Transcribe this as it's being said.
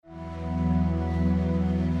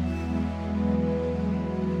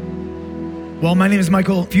Well, my name is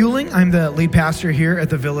Michael Fueling. I'm the lead pastor here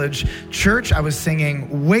at the Village Church. I was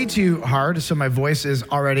singing way too hard, so my voice is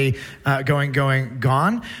already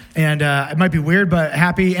gone. And it might be weird, but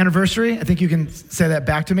happy anniversary. I think you can say that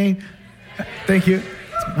back to me. Thank you.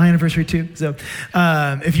 It's my anniversary too. So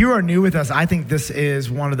if you are new with us, I think this is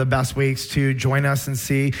one of the best weeks to join us and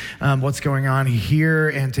see what's going on here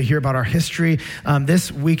and to hear about our history.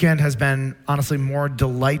 This weekend has been honestly more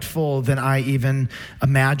delightful than I even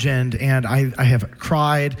imagined. And I have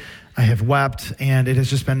cried, I have wept, and it has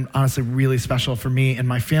just been honestly really special for me and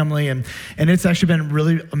my family. And it's actually been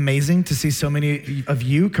really amazing to see so many of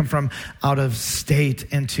you come from out of state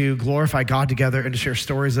and to glorify God together and to share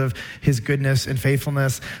stories of his goodness and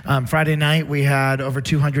faithfulness. Friday night, we had over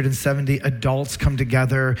 270 adults come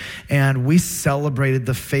together, and we celebrated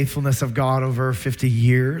the faithfulness of God over 50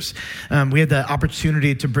 years. We had the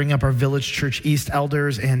opportunity to bring up our Village Church East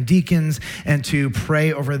elders and deacons and to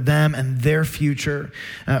pray over them and their future.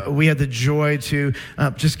 We had the joy to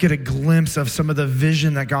just get a glimpse of some of the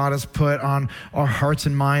vision that God has put on our hearts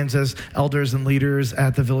and minds as elders and leaders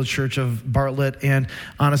at the Village Church of Bartlett. And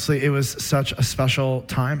honestly, it was such a special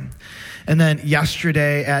time. And then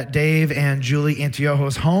yesterday at Dave and Julie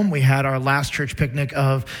Antiojo's home, we had our last church picnic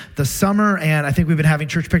of the summer. And I think we've been having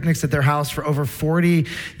church picnics at their house for over 40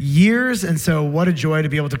 years. And so what a joy to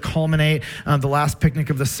be able to culminate the last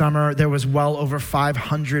picnic of the summer. There was well over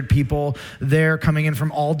 500 people there coming in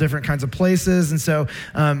from all different kinds of places. And so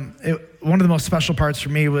one of the most special parts for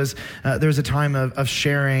me was there was a time of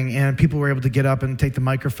sharing, and people were able to get up and take the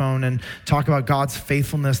microphone and talk about God's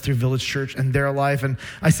faithfulness through Village Church and their life. And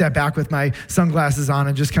I sat back with my sunglasses on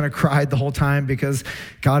and just kind of cried the whole time because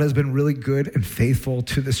God has been really good and faithful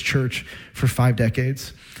to this church for 5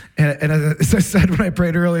 decades. And as I said when I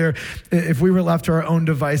prayed earlier, if we were left to our own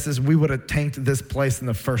devices, we would have tanked this place in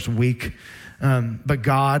the first week. But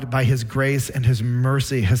God, by his grace and his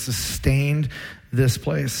mercy, has sustained this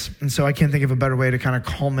place. And so I can't think of a better way to kind of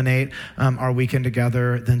culminate our weekend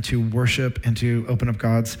together than to worship and to open up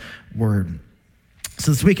God's word.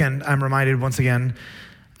 So this weekend, I'm reminded once again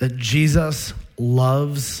that Jesus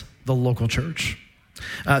loves the local church.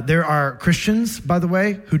 There are Christians, by the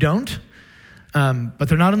way, who don't, but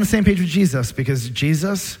they're not on the same page with Jesus because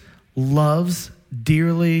Jesus loves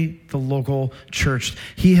dearly the local church.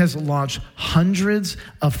 He has launched hundreds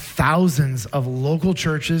of thousands of local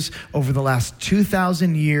churches over the last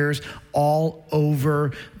 2,000 years all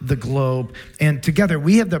over the globe. And together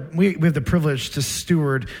we have the privilege to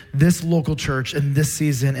steward this local church in this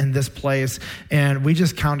season, in this place. And we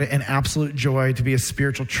just count it an absolute joy to be a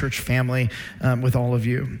spiritual church family with all of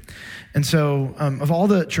you. And so of all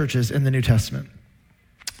the churches in the New Testament,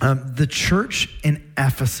 the church in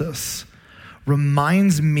Ephesus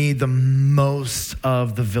reminds me the most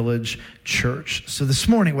of the Village Church. So this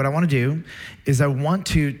morning, what I want to do is I want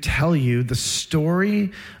to tell you the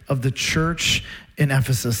story of the church in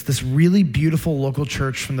Ephesus, this really beautiful local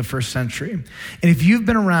church from the first century. And if you've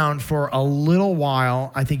been around for a little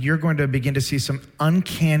while, I think you're going to begin to see some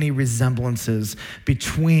uncanny resemblances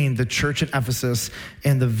between the church in Ephesus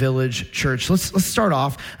and the Village Church. Let's start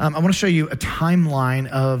off. I want to show you a timeline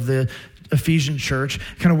of the Ephesian church,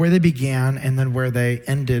 kind of where they began and then where they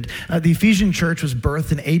ended. The Ephesian church was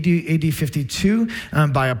birthed in AD 52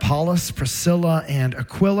 by Apollos, Priscilla, and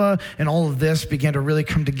Aquila, and all of this began to really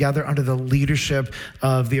come together under the leadership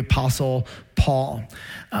of the Apostle Paul.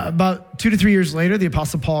 About 2 to 3 years later, the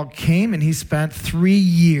Apostle Paul came and he spent 3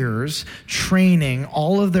 years training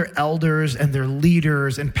all of their elders and their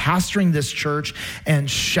leaders and pastoring this church and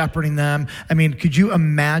shepherding them. I mean, could you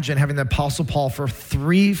imagine having the Apostle Paul for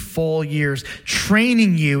 3 full years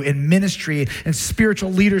training you in ministry and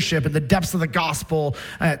spiritual leadership and the depths of the gospel?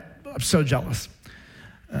 I'm so jealous.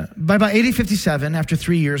 By about AD 57, after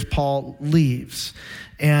 3 years, Paul leaves.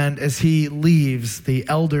 And as he leaves, the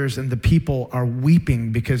elders and the people are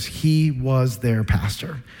weeping because he was their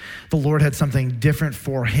pastor. The Lord had something different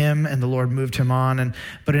for him, and the Lord moved him on.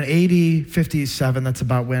 But in AD 57, that's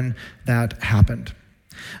about when that happened.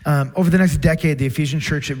 Over the next decade, the Ephesian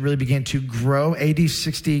church, it really began to grow. AD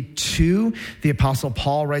 62, the Apostle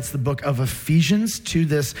Paul writes the book of Ephesians to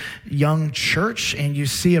this young church, and you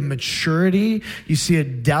see a maturity, you see a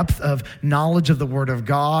depth of knowledge of the Word of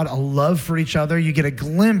God, a love for each other. You get a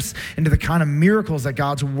glimpse into the kind of miracles that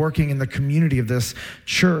God's working in the community of this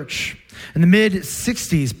church. In the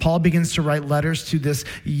mid-60s, Paul begins to write letters to this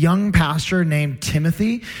young pastor named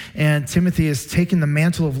Timothy, and Timothy is taking the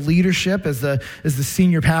mantle of leadership as the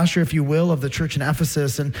senior pastor, if you will, of the church in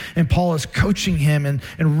Ephesus, and Paul is coaching him and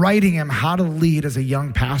writing him how to lead as a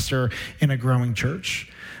young pastor in a growing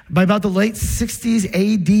church. By about the late 60s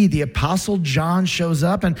AD, the Apostle John shows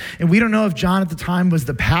up, and we don't know if John at the time was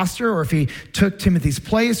the pastor or if he took Timothy's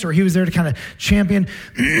place or he was there to kind of champion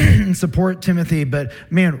and support Timothy. But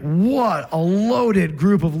man, what a loaded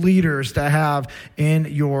group of leaders to have in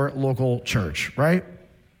your local church, right?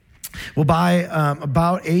 Well, by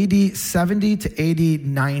about AD 70 to AD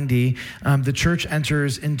 90, the church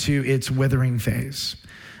enters into its withering phase.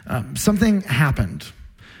 Something happened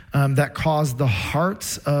that caused the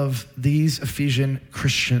hearts of these Ephesian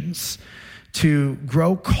Christians to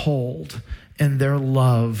grow cold in their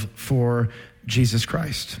love for Jesus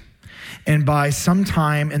Christ. And by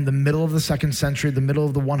sometime in the middle of the second century, the middle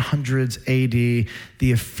of the 100s AD,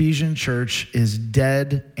 the Ephesian church is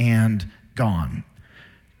dead and gone.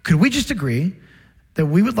 Could we just agree that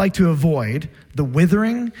we would like to avoid the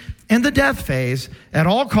withering and the death phase at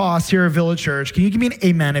all costs here at Village Church? Can you give me an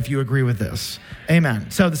amen if you agree with this? Amen.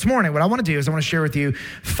 So this morning, what I want to do is I want to share with you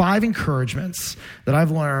 5 encouragements that I've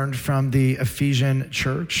learned from the Ephesian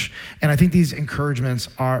church. And I think these encouragements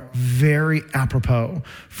are very apropos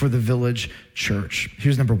for the Village Church.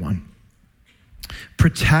 Here's number 1.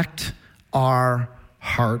 Protect our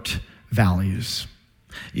heart values.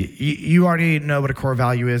 You already know what a core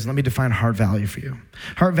value is. Let me define heart value for you.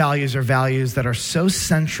 Heart values are values that are so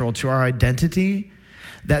central to our identity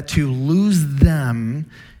that to lose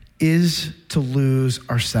them is to lose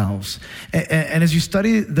ourselves. And as you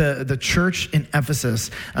study the church in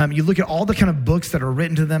Ephesus, you look at all the kind of books that are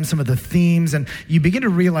written to them, some of the themes, and you begin to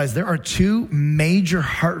realize there are 2 major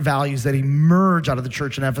heart values that emerge out of the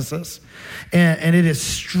church in Ephesus. And it is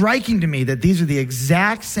striking to me that these are the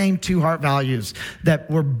exact same 2 heart values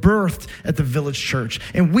that were birthed at the Village Church.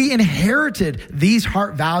 And we inherited these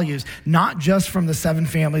heart values, not just from the 7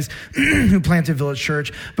 families who planted Village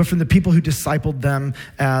Church, but from the people who discipled them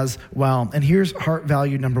as well. And here's heart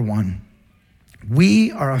value number 1.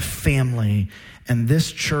 We are a family, and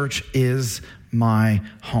this church is my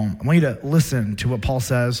home. I want you to listen to what Paul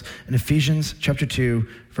says in Ephesians chapter 2,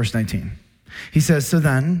 verse 19. He says, "So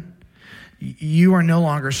then, you are no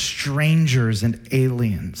longer strangers and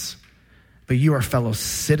aliens, but you are fellow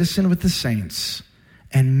citizens with the saints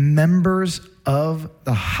and members of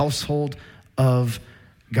the household of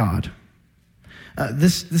God."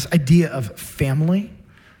 This idea of family,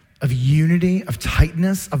 of unity, of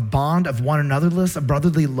tightness, of bond, of one anotherless, of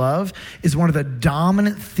brotherly love is one of the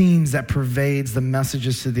dominant themes that pervades the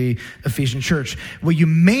messages to the Ephesian church. What you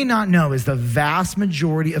may not know is the vast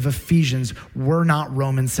majority of Ephesians were not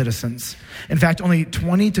Roman citizens. In fact, only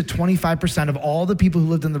 20 to 25% of all the people who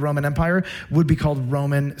lived in the Roman Empire would be called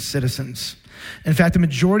Roman citizens. In fact, the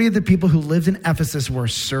majority of the people who lived in Ephesus were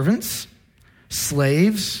servants,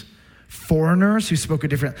 slaves, foreigners who spoke a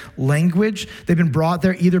different language. They've been brought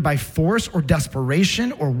there either by force or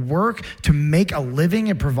desperation or work to make a living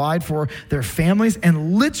and provide for their families.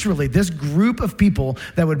 And literally, this group of people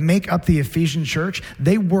that would make up the Ephesian church,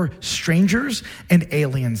 they were strangers and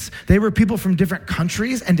aliens. They were people from different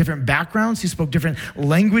countries and different backgrounds who spoke different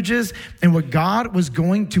languages. And what God was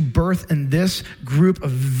going to birth in this group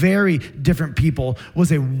of very different people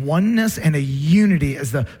was a oneness and a unity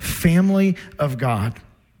as the family of God.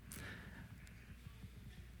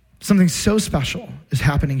 Something so special is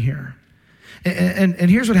happening here. And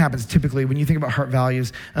here's what happens typically when you think about heart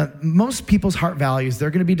values. Most people's heart values,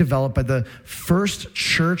 they're going to be developed by the first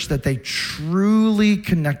church that they truly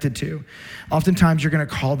connected to. Oftentimes, you're going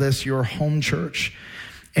to call this your home church.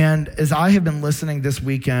 And as I have been listening this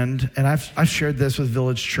weekend, and I've shared this with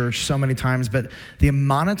Village Church so many times, but the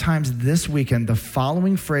amount of times this weekend, the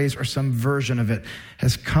following phrase or some version of it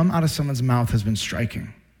has come out of someone's mouth has been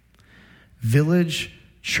striking. Village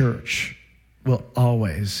Church will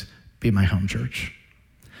always be my home church.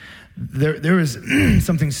 There is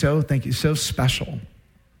something so special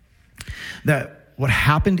that what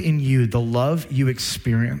happened in you, the love you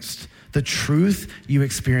experienced, the truth you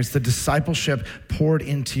experienced, the discipleship poured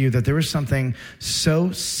into you, that there was something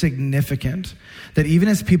so significant that even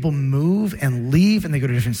as people move and leave and they go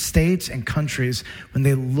to different states and countries, when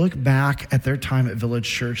they look back at their time at Village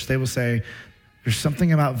Church, they will say, there's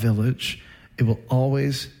something about Village. It will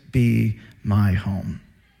always be my home.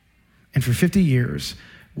 And for 50 years,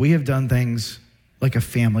 we have done things like a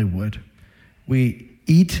family would. We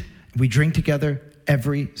eat, we drink together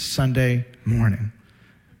every Sunday morning.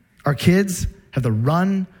 Our kids have the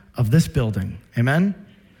run of this building, amen?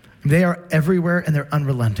 They are everywhere and they're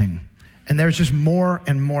unrelenting. And there's just more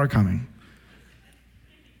and more coming.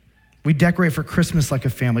 We decorate for Christmas like a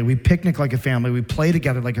family. We picnic like a family. We play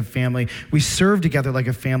together like a family. We serve together like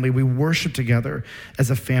a family. We worship together as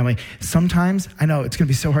a family. Sometimes, I know it's going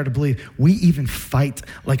to be so hard to believe, we even fight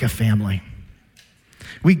like a family.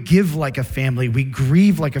 We give like a family. We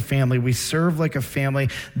grieve like a family. We serve like a family.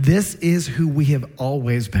 This is who we have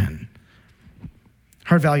always been.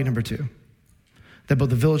 Heart value number 2, that both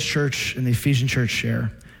the Village Church and the Ephesian Church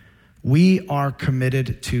share. We are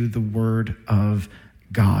committed to the Word of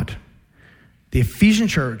God. The Ephesian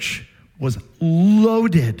Church was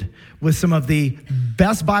loaded with some of the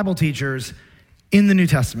best Bible teachers in the New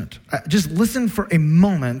Testament. Just listen for a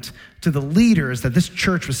moment to the leaders that this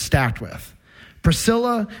church was stacked with.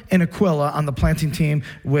 Priscilla and Aquila on the planting team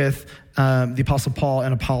with the Apostle Paul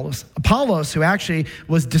and Apollos. Apollos, who actually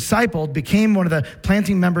was discipled, became one of the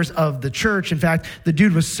planting members of the church. In fact, the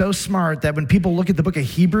dude was so smart that when people look at the book of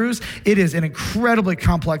Hebrews, it is an incredibly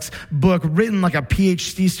complex book written like a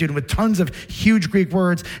PhD student with tons of huge Greek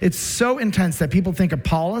words. It's so intense that people think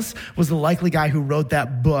Apollos was the likely guy who wrote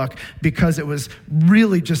that book because it was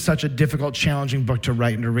really just such a difficult, challenging book to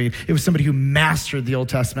write and to read. It was somebody who mastered the Old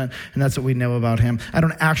Testament, and that's what we know about him. I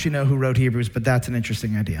don't actually know who wrote Hebrews, but that's an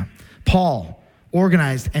interesting idea. Paul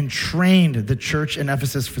organized and trained the church in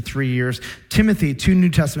Ephesus for 3 years. Timothy, 2 New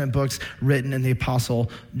Testament books written in the Apostle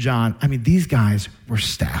John. I mean, these guys were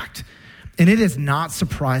stacked. And it is not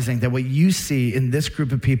surprising that what you see in this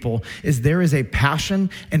group of people is there is a passion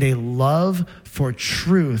and a love for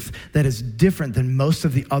truth that is different than most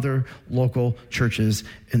of the other local churches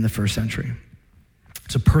in the first century.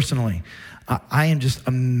 So personally, I am just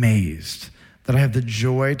amazed that I have the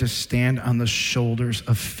joy to stand on the shoulders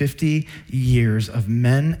of 50 years of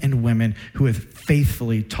men and women who have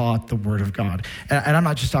faithfully taught the Word of God. And I'm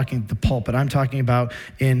not just talking the pulpit, I'm talking about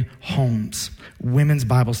in homes, women's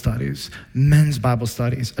Bible studies, men's Bible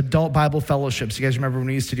studies, adult Bible fellowships. You guys remember when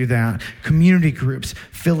we used to do that? Community groups,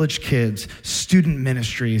 Village Kids, student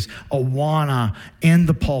ministries, Awana, and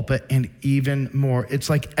the pulpit, and even more. It's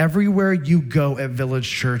like everywhere you go at Village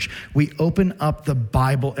Church, we open up the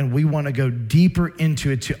Bible and we want to go deeper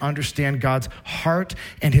into it to understand God's heart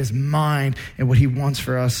and his mind and what he wants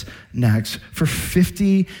for us next. For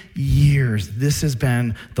 50 years, this has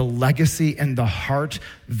been the legacy and the heart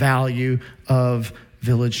value of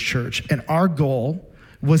Village Church. And our goal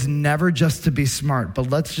was never just to be smart, but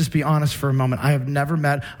let's just be honest for a moment. I have never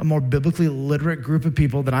met a more biblically literate group of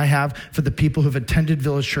people than I have for the people who've attended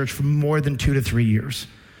Village Church for more than 2 to 3 years.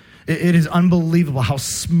 It is unbelievable how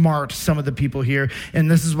smart some of the people here, and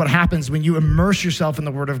this is what happens when you immerse yourself in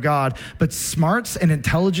the Word of God. But smarts and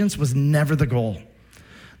intelligence was never the goal.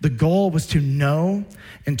 The goal was to know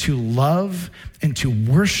and to love and to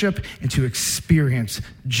worship and to experience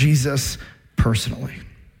Jesus personally.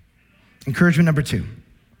 Encouragement number 2.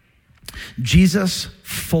 Jesus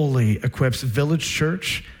fully equips Village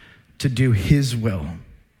Church to do his will.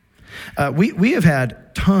 We have had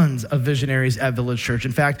tons of visionaries at Village Church.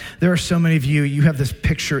 In fact, there are so many of you have this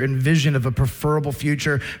picture and vision of a preferable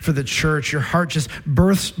future for the church. Your heart just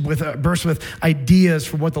bursts with ideas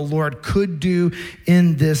for what the Lord could do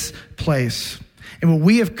in this place. And what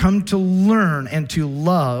we have come to learn and to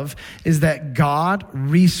love is that God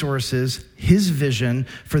resources his vision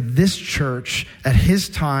for this church at his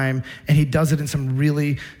time, and he does it in some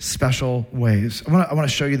really special ways. I want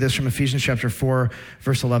to show you this from Ephesians chapter 4,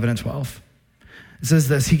 verse 11 and 12. It says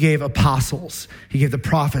this: he gave apostles, he gave the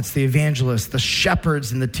prophets, the evangelists, the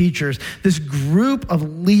shepherds, and the teachers, this group of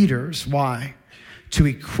leaders. Why? To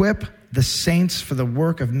equip the saints for the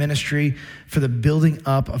work of ministry, for the building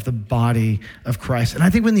up of the body of Christ. And I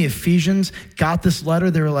think when the Ephesians got this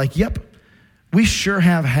letter, they were like, yep, we sure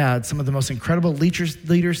have had some of the most incredible leaders,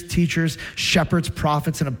 teachers, shepherds,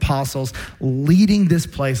 prophets, and apostles leading this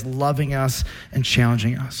place, loving us and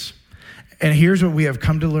challenging us. And here's what we have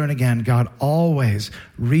come to learn again. God always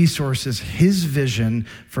resources his vision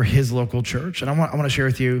for his local church. And I want to share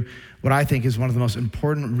with you what I think is one of the most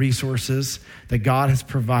important resources that God has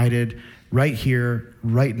provided right here,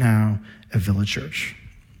 right now at Village Church.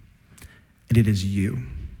 And it is you.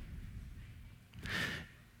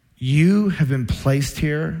 You have been placed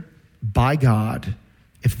here by God.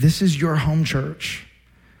 If this is your home church,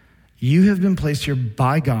 you have been placed here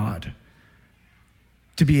by God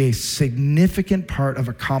to be a significant part of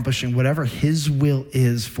accomplishing whatever his will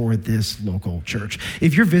is for this local church.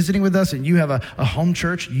 If you're visiting with us and you have a home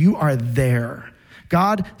church, you are there.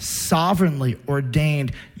 God sovereignly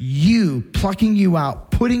ordained you, plucking you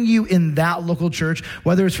out, putting you in that local church,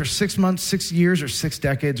 whether it's for 6 months, 6 years, or 6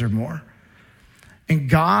 decades or more. And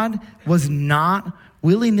God was not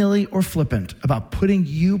willy-nilly or flippant about putting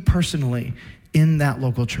you personally in that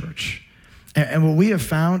local church. And what we have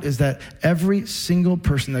found is that every single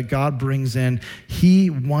person that God brings in, he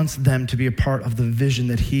wants them to be a part of the vision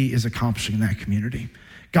that he is accomplishing in that community.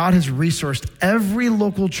 God has resourced every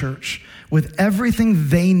local church with everything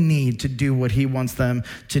they need to do what he wants them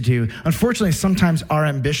to do. Unfortunately, sometimes our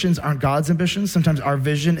ambitions aren't God's ambitions. Sometimes our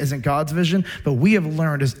vision isn't God's vision. But we have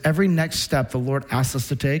learned as every next step the Lord asks us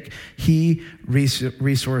to take, he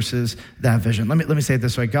resources that vision. Let me say it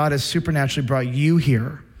this way. God has supernaturally brought you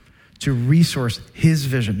here to resource his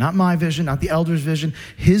vision, not my vision, not the elders' vision,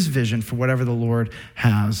 his vision for whatever the Lord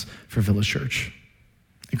has for Village Church.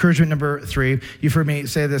 Encouragement number 3, you've heard me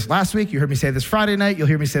say this last week, you heard me say this Friday night, you'll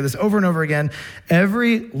hear me say this over and over again.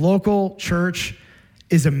 Every local church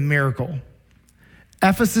is a miracle.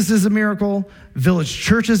 Ephesus is a miracle. Village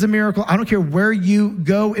Church is a miracle. I don't care where you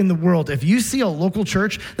go in the world. If you see a local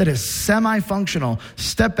church that is semi-functional,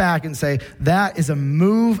 step back and say, that is a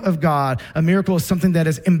move of God. A miracle is something that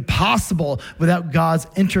is impossible without God's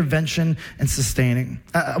intervention and sustaining.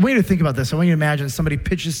 I want you to think about this. I want you to imagine somebody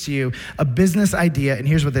pitches to you a business idea, and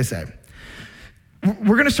here's what they say.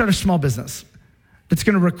 We're going to start a small business that's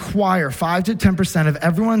going to require 5 to 10% of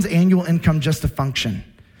everyone's annual income just to function.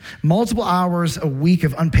 Multiple hours a week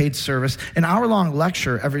of unpaid service, an hour-long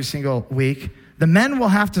lecture every single week. The men will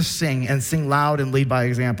have to sing and sing loud and lead by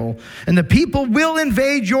example. And the people will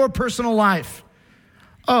invade your personal life.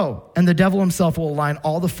 Oh, and the devil himself will align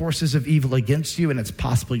all the forces of evil against you, and it's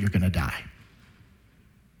possible you're going to die.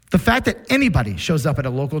 The fact that anybody shows up at a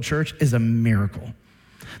local church is a miracle.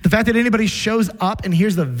 The fact that anybody shows up and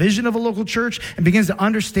hears the vision of a local church and begins to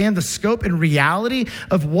understand the scope and reality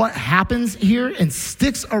of what happens here and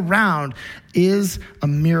sticks around is a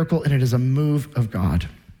miracle, and it is a move of God.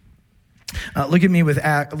 Look with me at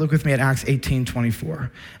Acts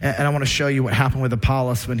 18:24. And I want to show you what happened with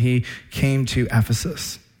Apollos when he came to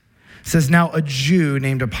Ephesus. It says, now a Jew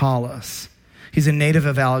named Apollos, he's a native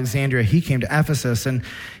of Alexandria. He came to Ephesus, and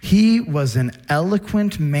he was an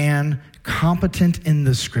eloquent man, competent in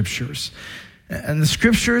the scriptures. And the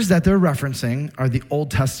scriptures that they're referencing are the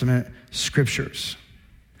Old Testament scriptures.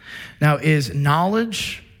 Now, is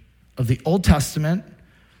knowledge of the Old Testament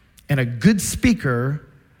and a good speaker,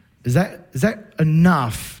 is that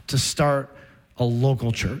enough to start a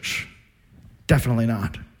local church? Definitely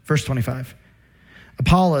not. Verse 25.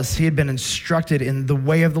 Apollos, he had been instructed in the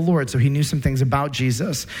way of the Lord, so he knew some things about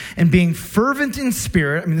Jesus. And being fervent in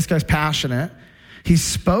spirit, this guy's passionate, he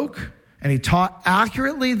spoke and he taught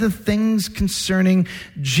accurately the things concerning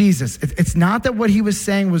Jesus. It's not that what he was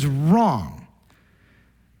saying was wrong,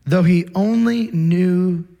 though he only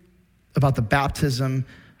knew about the baptism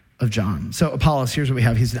of John. So Apollos, here's what we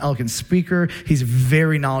have. He's an eloquent speaker. He's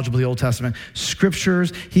very knowledgeable of the Old Testament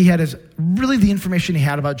scriptures. The information he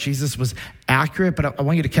had about Jesus was accurate, but I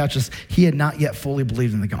want you to catch this. He had not yet fully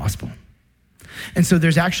believed in the gospel. And so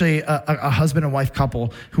there's actually a husband and wife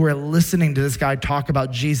couple who are listening to this guy talk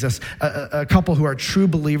about Jesus, a couple who are true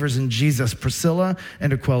believers in Jesus, Priscilla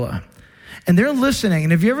and Aquila. And they're listening.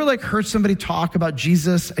 And have you ever heard somebody talk about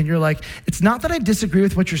Jesus and you're like, it's not that I disagree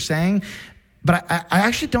with what you're saying, but I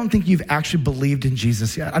actually don't think you've actually believed in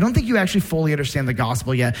Jesus yet. I don't think you actually fully understand the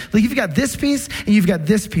gospel yet. You've got this piece and you've got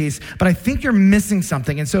this piece, but I think you're missing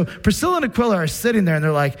something. And so Priscilla and Aquila are sitting there and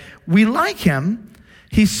they're like, we like him.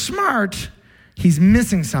 He's smart. He's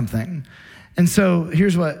missing something. And so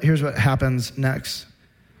here's what happens next.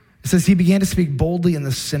 It says, he began to speak boldly in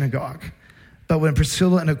the synagogue. But when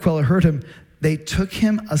Priscilla and Aquila heard him, they took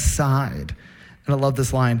him aside. And I love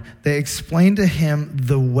this line. They explained to him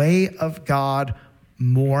the way of God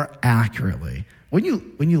more accurately.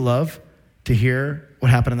 Wouldn't you love to hear what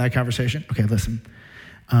happened in that conversation? Okay, listen.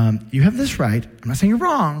 You have this right. I'm not saying you're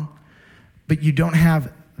wrong, but you don't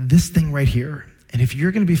have this thing right here. And if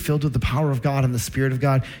you're going to be filled with the power of God and the Spirit of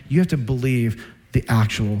God, you have to believe the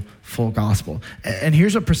actual full gospel. And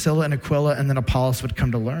here's what Priscilla and Aquila and then Apollos would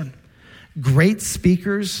come to learn. Great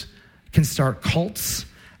speakers can start cults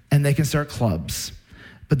and they can start clubs,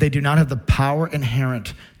 but they do not have the power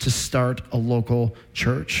inherent to start a local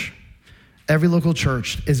church. Every local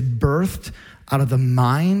church is birthed out of the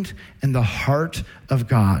mind and the heart of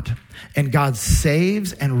God. And God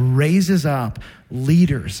saves and raises up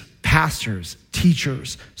leaders, pastors,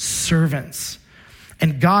 teachers, servants.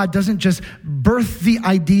 And God doesn't just birth the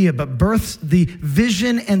idea, but births the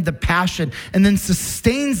vision and the passion and then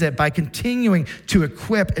sustains it by continuing to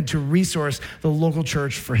equip and to resource the local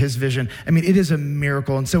church for his vision. It is a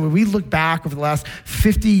miracle. And so when we look back over the last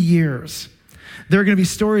 50 years, There are going to be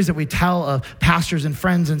stories that we tell of pastors and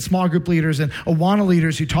friends and small group leaders and Awana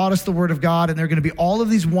leaders who taught us the word of God, and there are going to be all of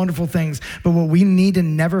these wonderful things. But what we need to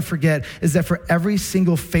never forget is that for every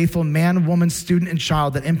single faithful man, woman, student, and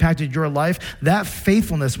child that impacted your life, that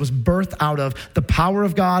faithfulness was birthed out of the power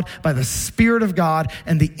of God, by the Spirit of God,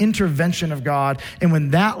 and the intervention of God. And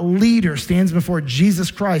when that leader stands before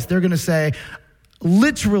Jesus Christ, they're going to say,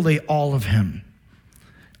 literally all of him.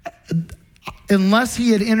 Unless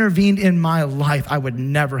he had intervened in my life, I would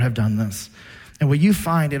never have done this. And what you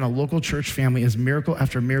find in a local church family is miracle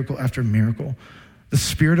after miracle after miracle. The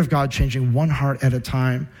Spirit of God changing one heart at a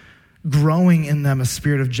time, growing in them a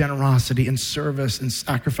spirit of generosity and service and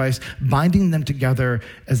sacrifice, binding them together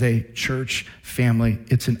as a church family.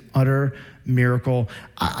 It's an utter miracle.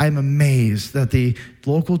 I'm amazed that the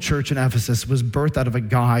local church in Ephesus was birthed out of a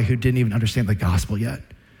guy who didn't even understand the gospel yet.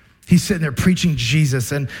 He's sitting there preaching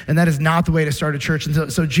Jesus, and that is not the way to start a church.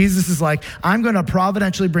 And so Jesus is like, I'm going to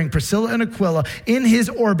providentially bring Priscilla and Aquila in his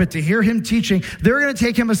orbit to hear him teaching. They're going to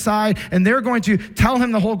take him aside, and they're going to tell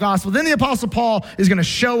him the whole gospel. Then the Apostle Paul is going to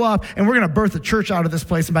show up, and we're going to birth a church out of this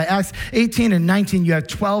place. And by Acts 18 and 19, you have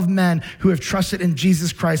 12 men who have trusted in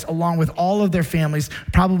Jesus Christ, along with all of their families,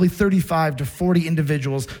 probably 35 to 40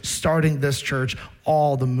 individuals starting this church,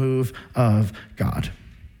 all the move of God.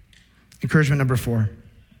 Encouragement number 4.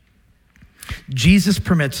 Jesus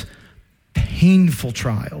permits painful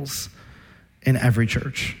trials in every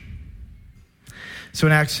church. So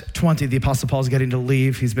in Acts 20, the Apostle Paul is getting to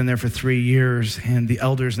leave. He's been there for 3 years, and the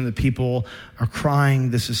elders and the people are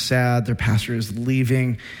crying. This is sad. Their pastor is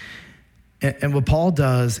leaving. And what Paul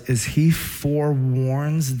does is he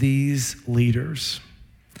forewarns these leaders.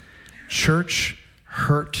 Church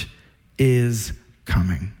hurt is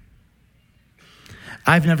coming.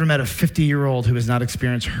 I've never met a 50-year-old who has not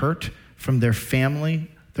experienced hurt from their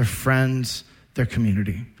family, their friends, their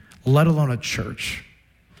community, let alone a church.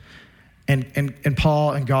 And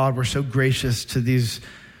Paul and God were so gracious to these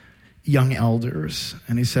young elders.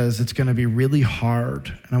 And he says, it's going to be really hard.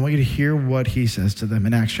 And I want you to hear what he says to them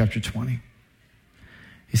in Acts chapter 20.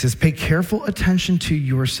 He says, pay careful attention to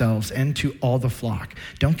yourselves and to all the flock.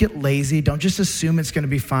 Don't get lazy. Don't just assume it's going to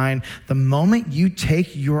be fine. The moment you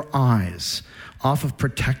take your eyes off of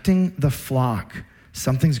protecting the flock,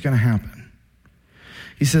 something's going to happen.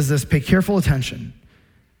 He says this, pay careful attention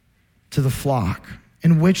to the flock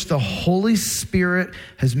in which the Holy Spirit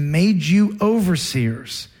has made you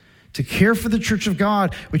overseers to care for the church of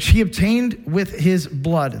God, which he obtained with his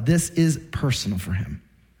blood. This is personal for him.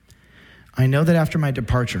 I know that after my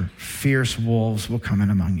departure, fierce wolves will come in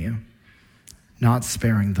among you, not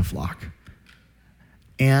sparing the flock.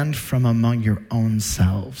 And from among your own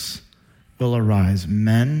selves will arise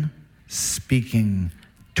men speaking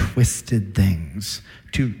twisted things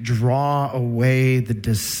to draw away the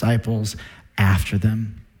disciples after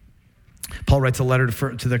them. Paul writes a letter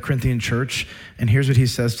to the Corinthian church, and here's what he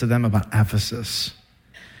says to them about Ephesus.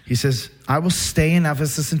 He says, I will stay in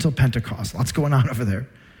Ephesus until Pentecost. Lots going on over there.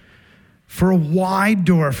 For a wide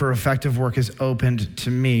door for effective work is opened to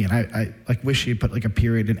me. And I wish he put like a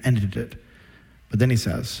period and ended it. But then he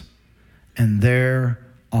says, and there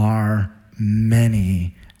are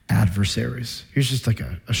many adversaries. Here's just like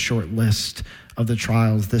a short list of the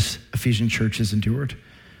trials this Ephesian church has endured.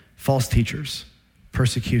 False teachers,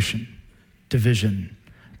 persecution, division,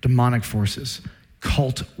 demonic forces,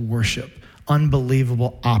 cult worship,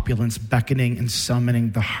 unbelievable opulence beckoning and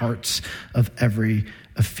summoning the hearts of every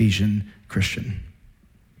Ephesian Christian.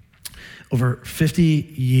 Over 50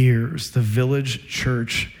 years, the Village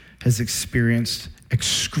Church has experienced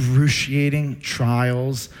excruciating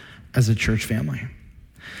trials as a church family.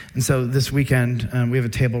 And so this weekend, we have a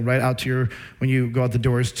table right out to when you go out the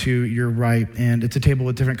doors to your right, and it's a table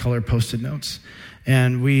with different colored Post-it notes.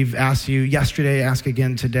 And we've asked you yesterday, ask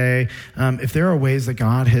again today, if there are ways that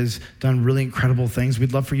God has done really incredible things,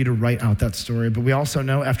 we'd love for you to write out that story. But we also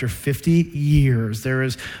know after 50 years, there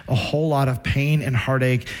is a whole lot of pain and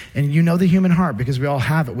heartache. And you know the human heart because we all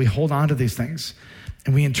have it. We hold on to these things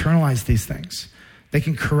and we internalize these things. They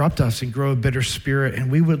can corrupt us and grow a bitter spirit.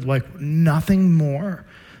 And we would like nothing more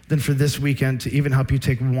than for this weekend to even help you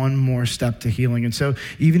take one more step to healing. And so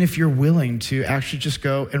even if you're willing to actually just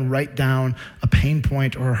go and write down a pain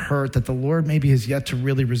point or a hurt that the Lord maybe has yet to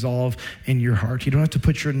really resolve in your heart, you don't have to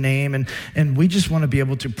put your name, and we just want to be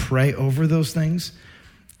able to pray over those things.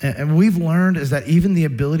 And we've learned is that even the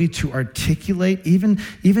ability to articulate, even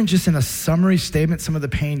just in a summary statement, some of the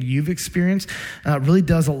pain you've experienced really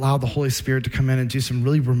does allow the Holy Spirit to come in and do some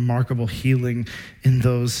really remarkable healing in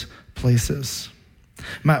those places.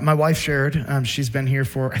 My wife shared, she's been here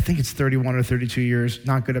for, I think it's 31 or 32 years,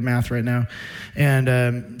 not good at math right now.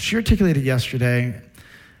 And she articulated yesterday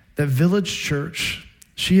that Village Church,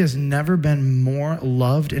 she has never been more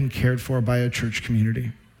loved and cared for by a church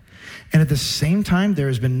community. And at the same time, there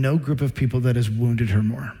has been no group of people that has wounded her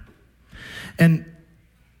more. And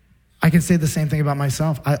I can say the same thing about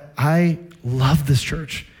myself. I love this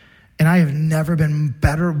church. And I have never been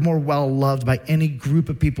better, more well-loved by any group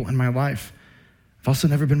of people in my life. I've also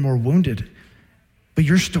never been more wounded. But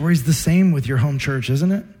your story's the same with your home church,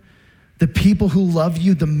 isn't it? The people who love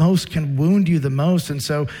you the most can wound you the most. And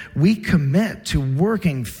so we commit to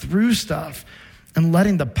working through stuff and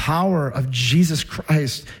letting the power of Jesus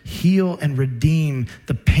Christ heal and redeem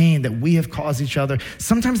the pain that we have caused each other.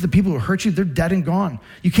 Sometimes the people who hurt you, they're dead and gone.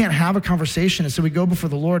 You can't have a conversation. And so we go before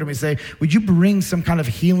the Lord and we say, would you bring some kind of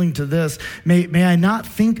healing to this? May I not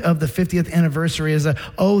think of the 50th anniversary as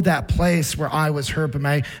that place where I was hurt, but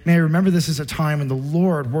may I remember this as a time when the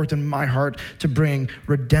Lord worked in my heart to bring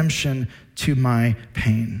redemption to my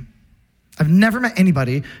pain. I've never met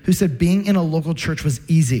anybody who said being in a local church was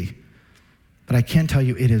easy. But I can tell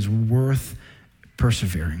you it is worth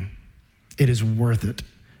persevering. It is worth it.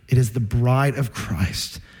 It is the bride of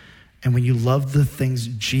Christ. And when you love the things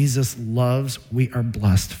Jesus loves, we are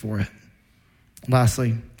blessed for it.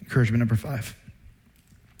 Lastly, encouragement number 5.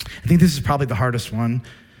 I think this is probably the hardest one.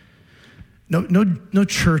 No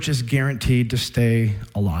church is guaranteed to stay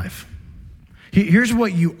alive. Here's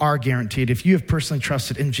what you are guaranteed. If you have personally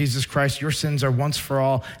trusted in Jesus Christ, your sins are once for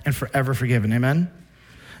all and forever forgiven. Amen?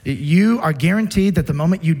 You are guaranteed that the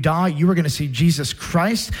moment you die, you are going to see Jesus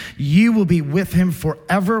Christ. You will be with him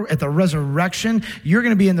forever at the resurrection. You're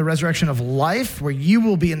going to be in the resurrection of life where you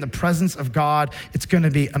will be in the presence of God. It's going to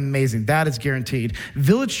be amazing. That is guaranteed.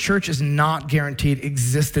 Village Church is not guaranteed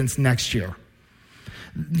existence next year.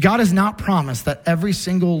 God has not promised that every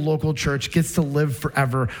single local church gets to live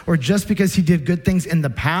forever, or just because he did good things in the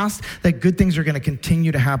past, that good things are going to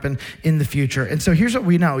continue to happen in the future. And so here's what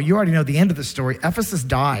we know. You already know the end of the story. Ephesus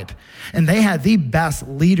died, and they had the best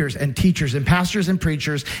leaders and teachers and pastors and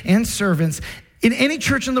preachers and servants in any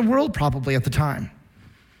church in the world probably at the time.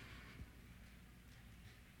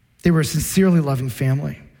 They were a sincerely loving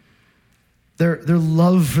family. Their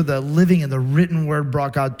love for the living and the written word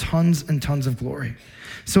brought God tons and tons of glory.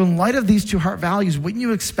 So in light of these two heart values, wouldn't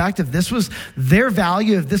you expect if this was their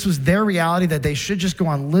value, if this was their reality, that they should just go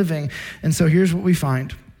on living? And so here's what we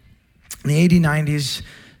find. In the AD 90s,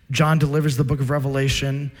 John delivers the book of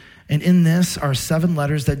Revelation. And in this are 7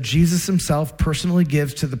 letters that Jesus himself personally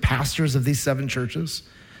gives to the pastors of these 7 churches.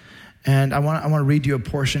 And I want to read you a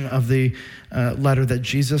portion of the letter that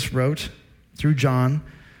Jesus wrote through John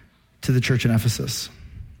to the church in Ephesus.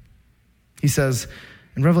 He says,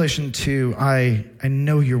 in Revelation 2, I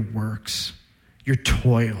know your works, your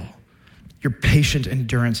toil, your patient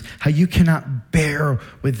endurance, how you cannot bear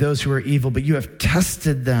with those who are evil, but you have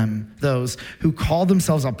tested them, those who call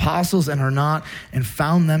themselves apostles and are not, and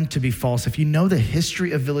found them to be false. If you know the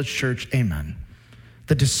history of Village Church, amen.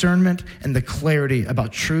 The discernment and the clarity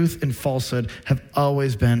about truth and falsehood have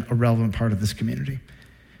always been a relevant part of this community.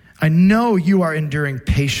 I know you are enduring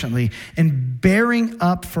patiently and bearing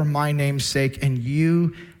up for my name's sake, and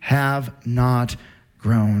you have not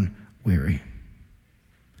grown weary.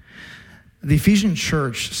 The Ephesian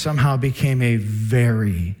church somehow became a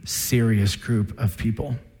very serious group of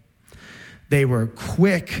people. They were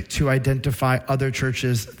quick to identify other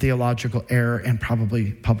churches' theological error, and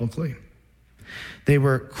probably publicly. They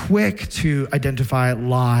were quick to identify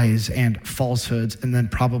lies and falsehoods, and then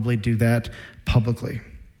probably do that publicly.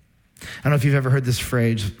 I don't know if you've ever heard this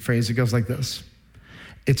phrase. It goes like this.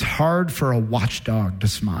 It's hard for a watchdog to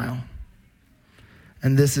smile.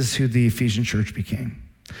 And this is who the Ephesian church became.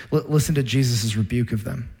 Listen to Jesus' rebuke of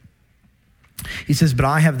them. He says, but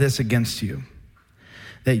I have this against you,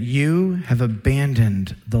 that you have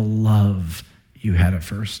abandoned the love you had at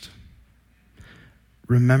first.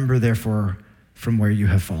 Remember, therefore, from where you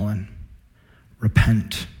have fallen.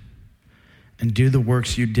 Repent and do the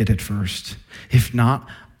works you did at first. If not,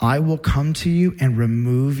 I will come to you and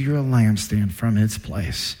remove your lampstand from its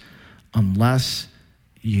place unless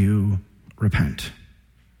you repent.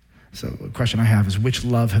 So the question I have is, which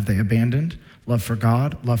love have they abandoned? Love for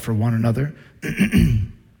God, love for one another.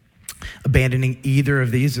 Abandoning either of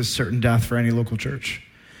these is certain death for any local church.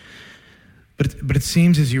 But it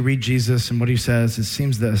seems as you read Jesus and what he says, it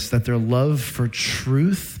seems that their love for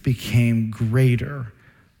truth became greater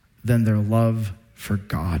than their love for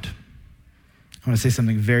God. I want to say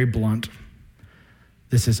something very blunt.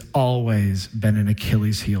 This has always been an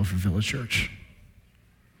Achilles heel for Village Church.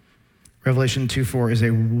 Revelation 2:4 is a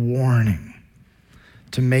warning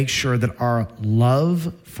to make sure that our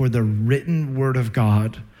love for the written word of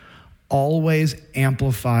God always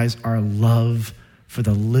amplifies our love for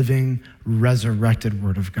the living, resurrected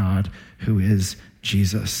word of God, who is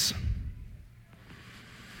Jesus.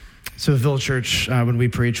 So at Village Church, when we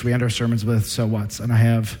preach, we end our sermons with so whats, and I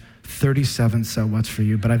have 37 so whats for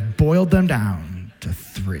you, but I've boiled them down to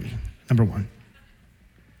 3. Number 1,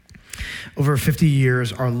 over 50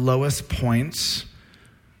 years, our lowest points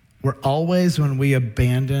were always when we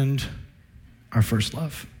abandoned our first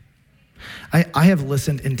love. I have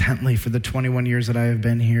listened intently for the 21 years that I have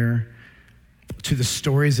been here to the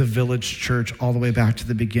stories of Village Church all the way back to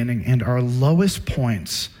the beginning, and our lowest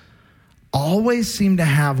points always seem to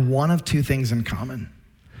have one of 2 things in common.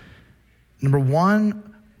 Number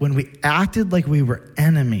 1, when we acted like we were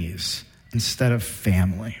enemies instead of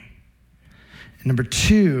family. And number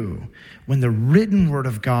 2, when the written word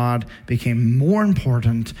of God became more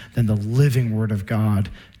important than the living word of God,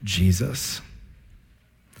 Jesus.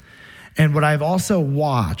 And what I've also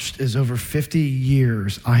watched is over 50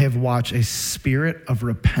 years, I have watched a spirit of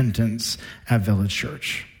repentance at Village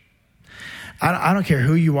Church. I don't care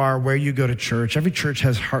who you are, where you go to church. Every church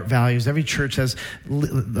has heart values. Every church has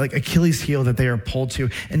like Achilles heel that they are pulled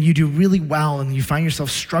to. And you do really well and you find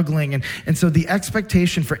yourself struggling. And so the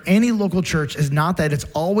expectation for any local church is not that it's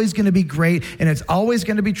always going to be great and it's always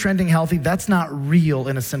going to be trending healthy. That's not real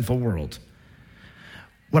in a sinful world.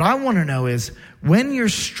 What I want to know is when you're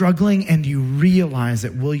struggling and you realize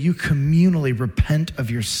it, will you communally repent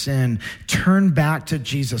of your sin, turn back to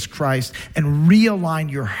Jesus Christ, and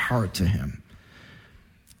realign your heart to him?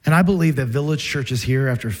 And I believe that Village Church is here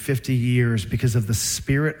after 50 years because of the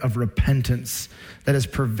spirit of repentance that has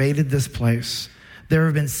pervaded this place. There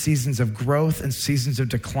have been seasons of growth and seasons of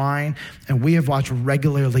decline, and we have watched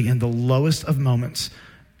regularly in the lowest of moments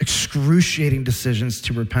excruciating decisions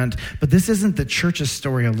to repent. But this isn't the church's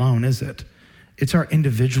story alone, is it? It's our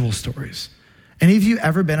individual stories. Any of you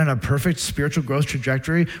ever been on a perfect spiritual growth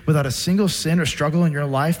trajectory without a single sin or struggle in your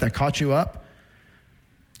life that caught you up?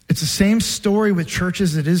 It's the same story with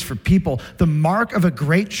churches as it is for people. The mark of a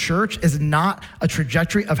great church is not a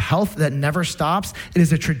trajectory of health that never stops. It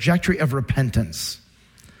is a trajectory of repentance.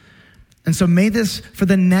 And so may this, for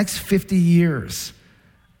the next 50 years,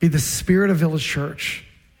 be the spirit of Village Church.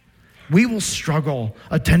 We will struggle.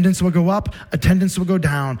 Attendance will go up, attendance will go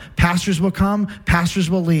down. Pastors will come, pastors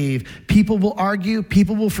will leave. People will argue,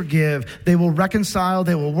 people will forgive. They will reconcile,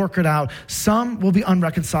 they will work it out. Some will be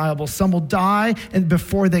unreconcilable. Some will die and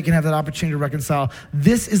before they can have that opportunity to reconcile.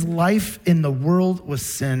 This is life in the world with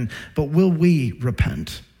sin, but will we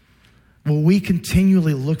repent? Will we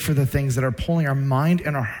continually look for the things that are pulling our mind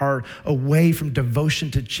and our heart away from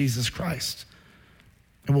devotion to Jesus Christ?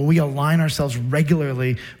 And will we align ourselves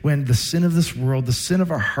regularly when the sin of this world, the sin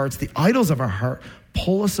of our hearts, the idols of our heart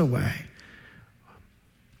pull us away?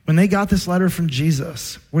 When they got this letter from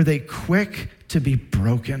Jesus, were they quick to be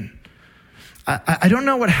broken? I don't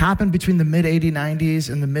know what happened between the mid-80s,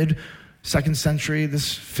 90s and the mid-2nd century,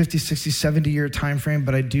 this 50, 60, 70-year time frame,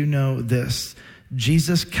 but I do know this.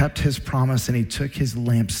 Jesus kept his promise and he took his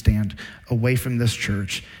lampstand away from this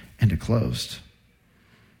church and it closed.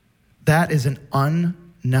 That is an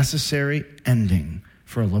unnecessary ending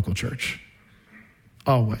for a local church.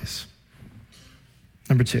 Always.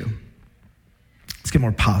 Number 2, let's get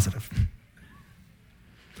more positive.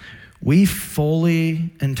 We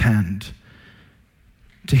fully intend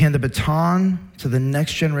to hand the baton to the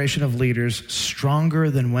next generation of leaders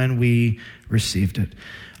stronger than when we received it.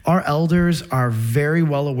 Our elders are very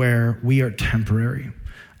well aware we are temporary.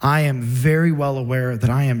 I am very well aware that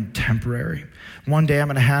I am temporary. One day I'm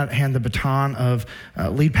going to hand the baton of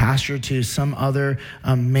lead pastor to some other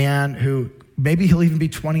man who maybe he'll even be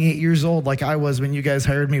 28 years old like I was when you guys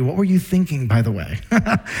hired me. What were you thinking, by the way?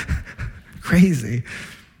 Crazy.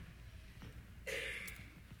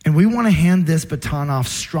 And we want to hand this baton off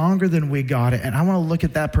stronger than we got it. And I want to look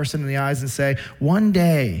at that person in the eyes and say, one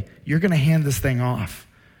day you're going to hand this thing off.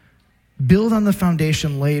 Build on the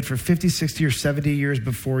foundation laid for 50, 60, or 70 years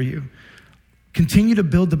before you. Continue to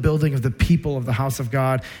build the building of the people of the house of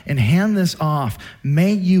God and hand this off.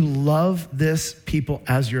 May you love this people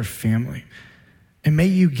as your family. And may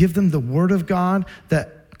you give them the word of God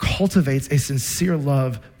that cultivates a sincere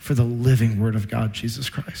love for the living word of God, Jesus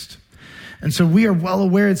Christ. And so we are well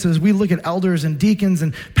aware, it says we look at elders and deacons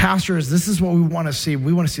and pastors, this is what we want to see.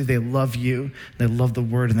 We want to see they love you, they love the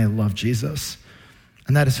word, and they love Jesus.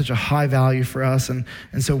 And that is such a high value for us. And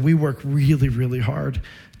so we work really, really hard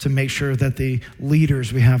to make sure that the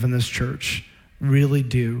leaders we have in this church really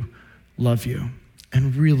do love you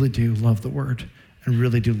and really do love the word and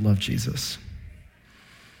really do love Jesus.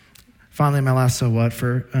 Finally, my last so what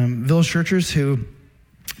for Village Churchers who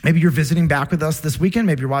maybe you're visiting back with us this weekend,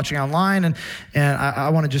 maybe you're watching online, and I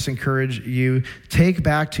want to just encourage you, take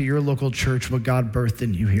back to your local church what God birthed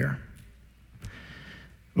in you here.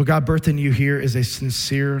 What God birthed in you here is a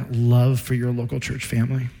sincere love for your local church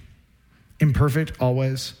family. Imperfect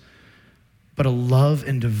always, but a love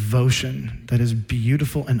and devotion that is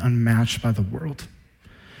beautiful and unmatched by the world.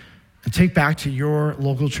 And take back to your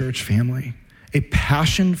local church family a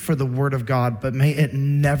passion for the Word of God, but may it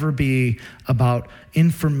never be about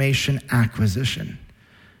information acquisition.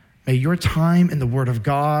 May your time in the Word of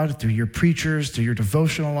God, through your preachers, through your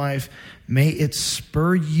devotional life, may it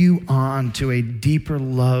spur you on to a deeper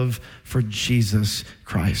love for Jesus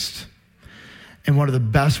Christ. And one of the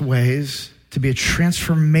best ways to be a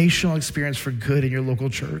transformational experience for good in your local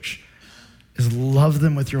church is love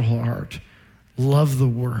them with your whole heart, love the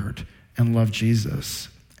Word, and love Jesus.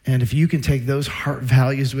 And if you can take those heart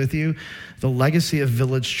values with you, the legacy of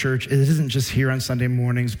Village Church, it isn't just here on Sunday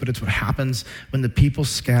mornings, but it's what happens when the people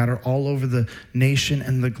scatter all over the nation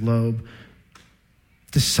and the globe,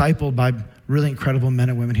 discipled by really incredible men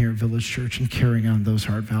and women here at Village Church and carrying on those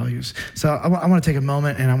heart values. So I want to take a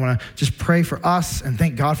moment and I want to just pray for us and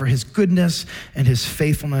thank God for his goodness and his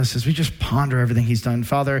faithfulness as we just ponder everything he's done.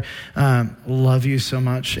 Father, love you so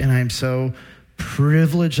much, and I am so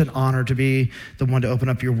privileged and honored to be the one to open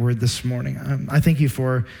up your word this morning. I thank you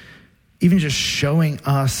for even just showing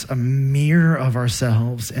us a mirror of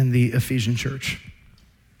ourselves in the Ephesian church.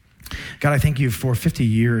 God, I thank you for 50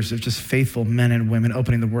 years of just faithful men and women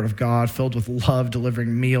opening the word of God, filled with love,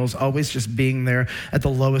 delivering meals, always just being there at the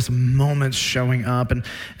lowest moments, showing up. And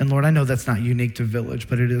Lord, I know that's not unique to Village,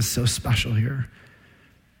 but it is so special here.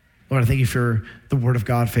 Lord, I thank you for the word of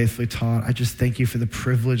God faithfully taught. I just thank you for the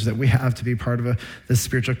privilege that we have to be part of this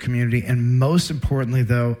spiritual community. And most importantly,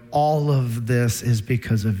 though, all of this is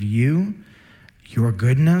because of you, your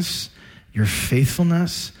goodness, your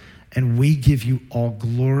faithfulness, and we give you all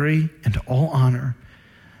glory and all honor.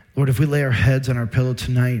 Lord, if we lay our heads on our pillow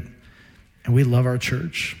tonight and we love our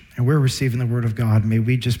church and we're receiving the word of God, may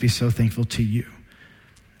we just be so thankful to you.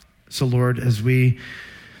 So Lord, as we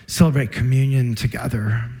celebrate communion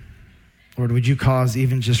together, Lord, would you cause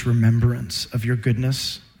even just remembrance of your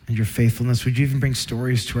goodness and your faithfulness? Would you even bring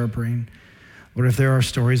stories to our brain? Lord, if there are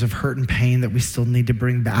stories of hurt and pain that we still need to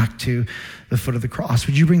bring back to the foot of the cross,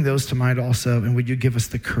 would you bring those to mind also? And would you give us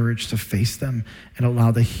the courage to face them and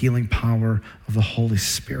allow the healing power of the Holy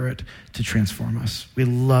Spirit to transform us? We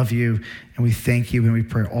love you and we thank you, and we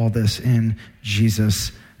pray all this in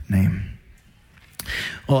Jesus' name.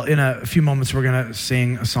 Well, in a few moments, we're going to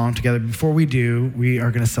sing a song together. Before we do, we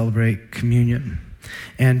are going to celebrate communion.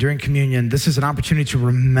 And during communion, this is an opportunity to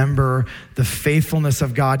remember the faithfulness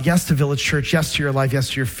of God. Yes, to Village Church. Yes, to your life.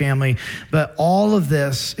 Yes, to your family. But all of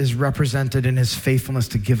this is represented in his faithfulness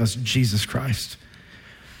to give us Jesus Christ.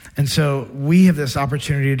 And so we have this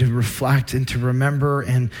opportunity to reflect and to remember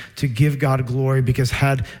and to give God glory, because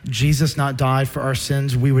had Jesus not died for our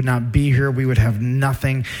sins, we would not be here. We would have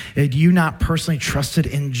nothing. Had you not personally trusted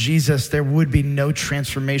in Jesus, there would be no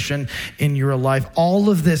transformation in your life. All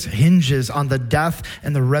of this hinges on the death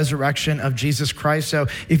and the resurrection of Jesus Christ. So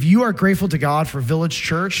if you are grateful to God for Village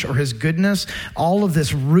Church or his goodness, all of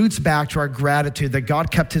this roots back to our gratitude that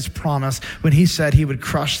God kept his promise when he said he would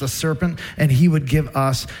crush the serpent and he would give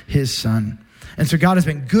us his son. And so God has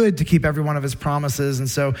been good to keep every one of his promises. And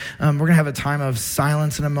so we're going to have a time of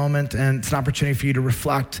silence in a moment, and it's an opportunity for you to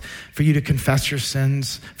reflect, for you to confess your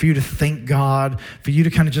sins, for you to thank God, for you to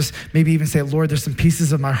kind of just maybe even say, Lord, there's some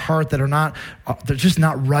pieces of my heart that are not, they're just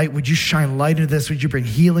not right. Would you shine light into this? Would you bring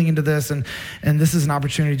healing into this? And this is an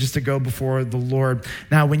opportunity just to go before the Lord.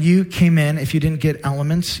 Now, when you came in, if you didn't get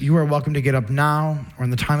elements, you are welcome to get up now or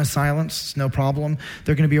in the time of silence. It's no problem.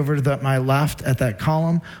 They're going to be over to my left at that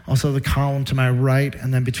column, also the column to my right,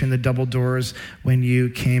 and then between the double doors when you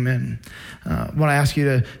came in. I want to ask you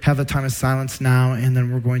to have a time of silence now, and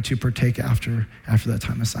then we're going to partake after that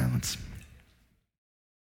time of silence.